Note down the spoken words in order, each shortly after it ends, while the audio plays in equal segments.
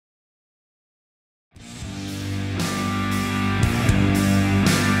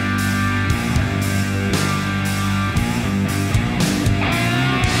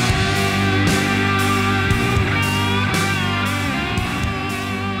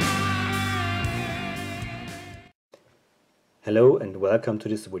Hello and welcome to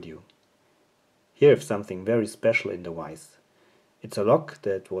this video. Here is something very special in the vise. It's a lock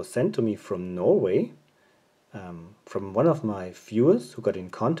that was sent to me from Norway, from one of my viewers who got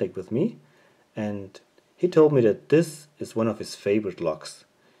in contact with me, and he told me that this is one of his favorite locks.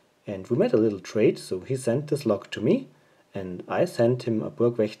 And we made a little trade, so he sent this lock to me and I sent him a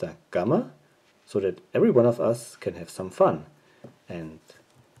Burgwächter Gamma so that every one of us can have some fun. And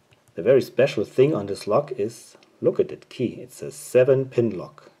the very special thing on this lock is, look at that key, it's a 7-pin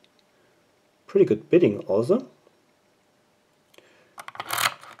lock. Pretty good bidding also.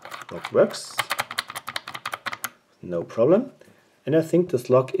 Lock works, no problem. And I think this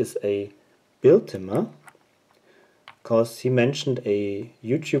lock is a Biltimer, because he mentioned a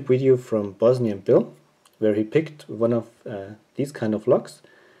YouTube video from Bosnian Bill, where he picked one of these kind of locks.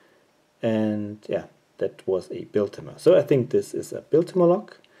 And yeah, that was a Biltimer. So I think this is a Biltimer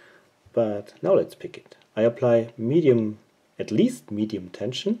lock, but now let's pick it. I apply medium, at least medium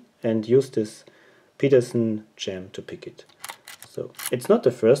tension, and use this Peterson jam to pick it. So it's not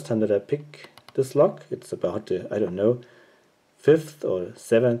the first time that I pick this lock. It's about the, I don't know, 5th or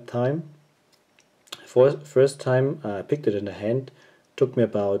 7th time. First time I picked it in the hand, took me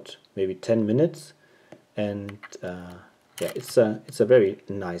about maybe 10 minutes, and yeah, it's a very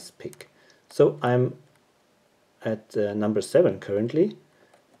nice pick. So I'm at number 7 currently,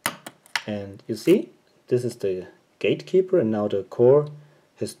 and you see, this is the gatekeeper, and now the core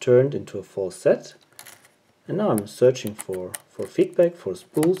has turned into a full set. And now I'm searching for feedback, for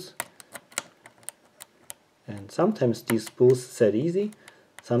spools. And sometimes these spools set easy,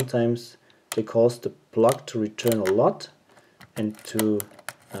 sometimes they cause the plug to return a lot and to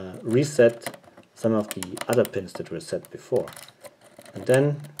reset some of the other pins that were set before. And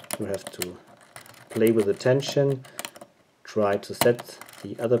then you have to play with the tension, try to set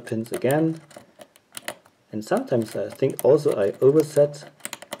the other pins again. And sometimes I think also I overset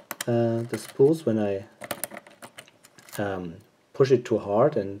the spools when I push it too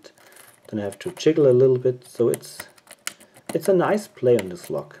hard, and then I have to jiggle a little bit. So it's a nice play on this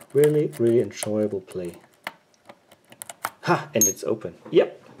lock. Really enjoyable play. Ha! And it's open.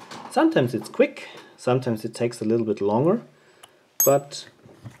 Yep. Sometimes it's quick, sometimes it takes a little bit longer, but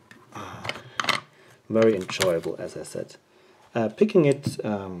very enjoyable, as I said. Picking it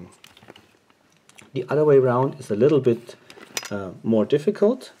the other way around is a little bit more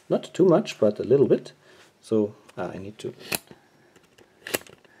difficult. Not too much, but a little bit. So I need to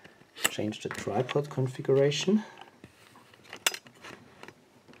change the tripod configuration.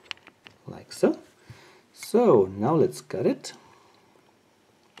 Like so. So now let's cut it.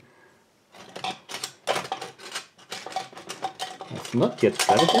 I've not yet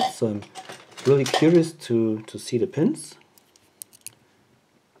gutted it, so I'm really curious to see the pins.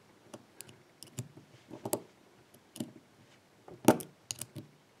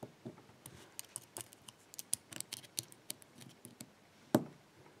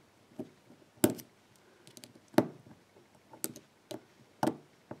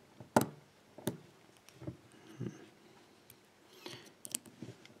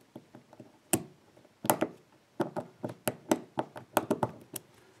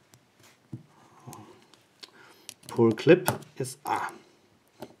 Poor clip is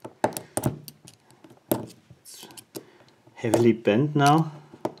it's heavily bent now.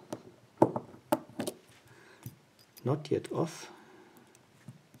 Not yet off.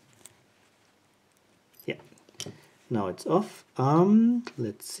 Yeah, now it's off.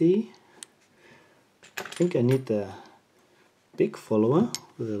 Let's see. I think I need the big follower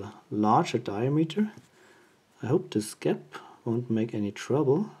with a larger diameter. I hope this gap won't make any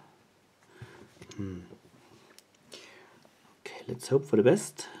trouble. Let's hope for the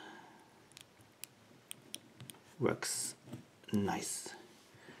best. Works nice.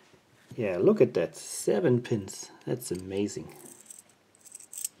 Yeah, look at that. 7 pins. That's amazing.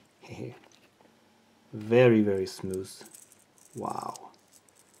 Very smooth. Wow.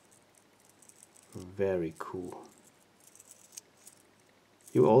 Very cool.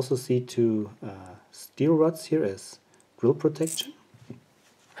 You also see 2 steel rods here as grill protection.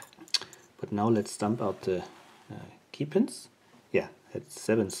 But now let's dump out the key pins. Yeah, it's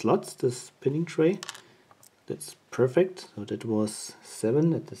 7 slots, this pinning tray. That's perfect. So that was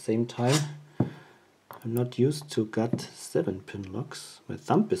 7 at the same time. I'm not used to gut 7-pin locks. My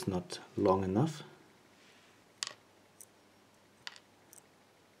thumb is not long enough.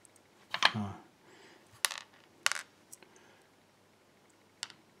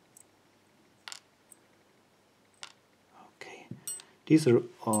 Okay, these are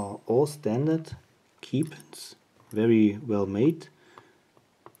all standard key pins. Very well made,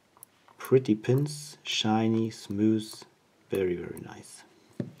 pretty pins, shiny, smooth, Very, very nice.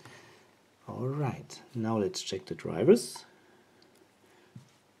 Alright, now let's check the drivers.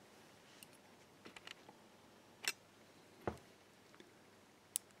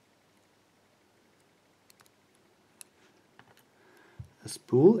 A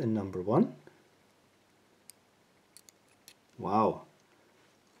spool in number 1. Wow.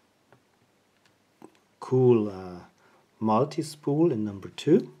 Cool multi-spool in number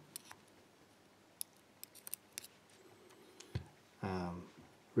 2.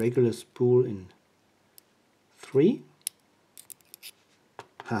 Regular spool in 3.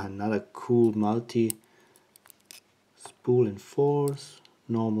 Another cool multi spool in 4.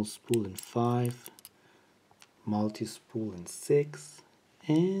 Normal spool in 5. Multi spool in 6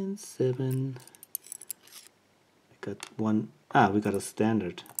 and 7. We got one. We got a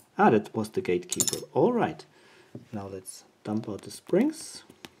standard. That was the gatekeeper. All right. Now let's dump out the springs.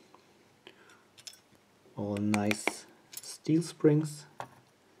 All nice steel springs.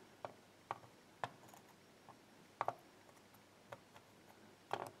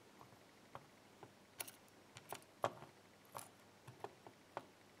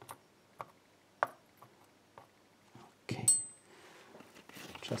 Okay.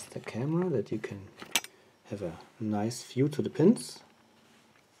 Just the camera that you can have a nice view to the pins.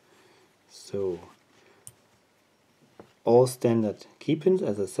 So all standard key pins,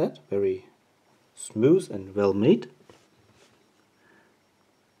 as I said, very smooth and well made.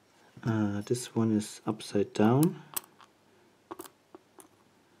 This one is upside down.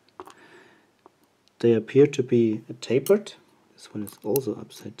 They appear to be tapered. This one is also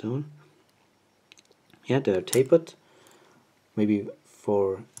upside down. Yeah, they are tapered, maybe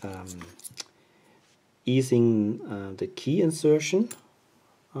for easing the key insertion.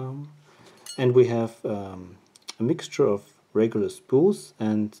 And we have a mixture of regular spools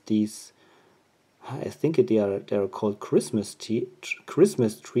and these, I think they are called Christmas tree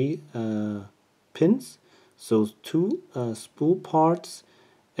pins. So 2 spool parts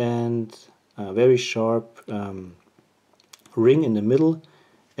and a very sharp ring in the middle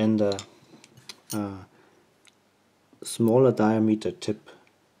and a smaller diameter tip.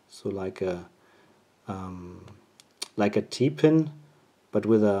 So like a T-pin, but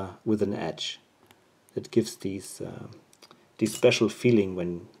with an edge. That gives these special feeling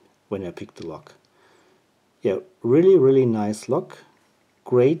when I pick the lock. Yeah, really nice lock.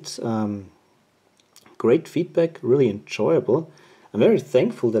 Great great feedback, really enjoyable. I'm very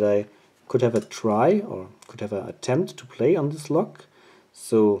thankful that I could have a try or could have an attempt to play on this lock.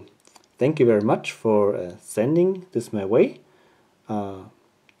 So thank you very much for sending this my way.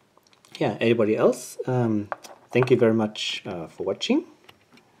 Yeah, anybody else, thank you very much for watching.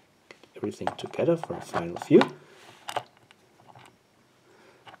 Get everything together for a final view.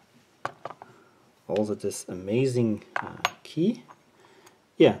 Also this amazing key.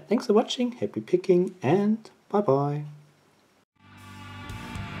 Yeah, thanks for watching, happy picking, and bye bye.